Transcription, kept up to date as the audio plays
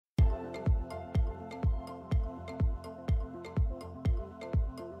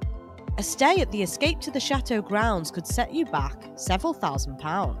A stay at the Escape to the Chateau grounds could set you back several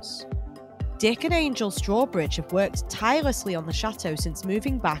 £1,000s. Dick and Angel Strawbridge have worked tirelessly on the Chateau since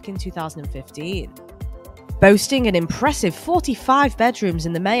moving back in 2015. Boasting an impressive 45 bedrooms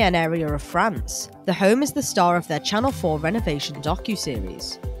in the Mayenne area of France, the home is the star of their Channel 4 renovation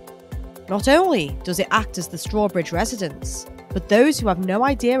docuseries. Not only does it act as the Strawbridge residence, but those who have no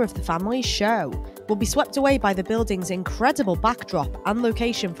idea of the family's show will be swept away by the building's incredible backdrop and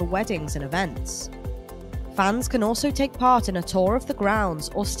location for weddings and events. Fans can also take part in a tour of the grounds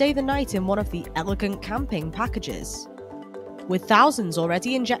or stay the night in one of the elegant camping packages. With thousands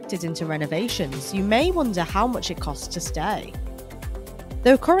already injected into renovations, you may wonder how much it costs to stay.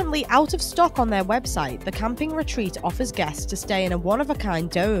 Though currently out of stock on their website, the camping retreat offers guests to stay in a one-of-a-kind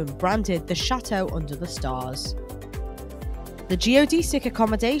dome branded the Chateau under the stars. The geodesic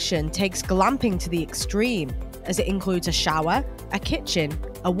accommodation takes glamping to the extreme, as it includes a shower, a kitchen,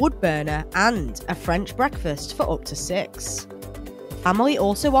 a wood burner, and a French breakfast for up to 6. The family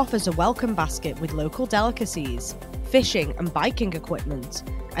also offers a welcome basket with local delicacies, fishing and biking equipment,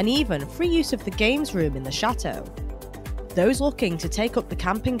 and even free use of the games room in the Chateau. Those looking to take up the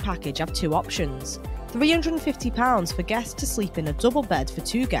camping package have 2 options: £350 for guests to sleep in a double bed for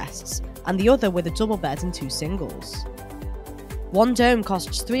 2 guests, and the other with a double bed and 2 singles. One dome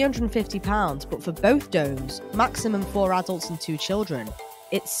costs £350, but for both domes, maximum 4 adults and 2 children,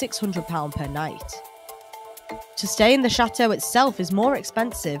 it's £600 per night. To stay in the Chateau itself is more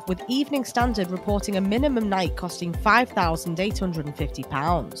expensive, with Evening Standard reporting a minimum night costing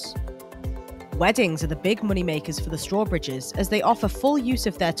 £5,850. Weddings are the big moneymakers for the Strawbridges, as they offer full use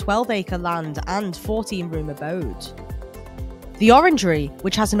of their 12-acre land and 14-room abode. The Orangery,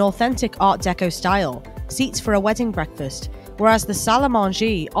 which has an authentic Art Deco style, seats for a wedding breakfast, whereas the Salle à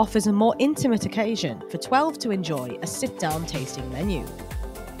Manger offers a more intimate occasion for 12 to enjoy a sit-down tasting menu.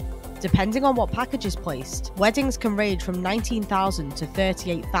 Depending on what package is placed, weddings can range from £19,000 to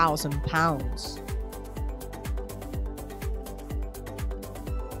 £38,000.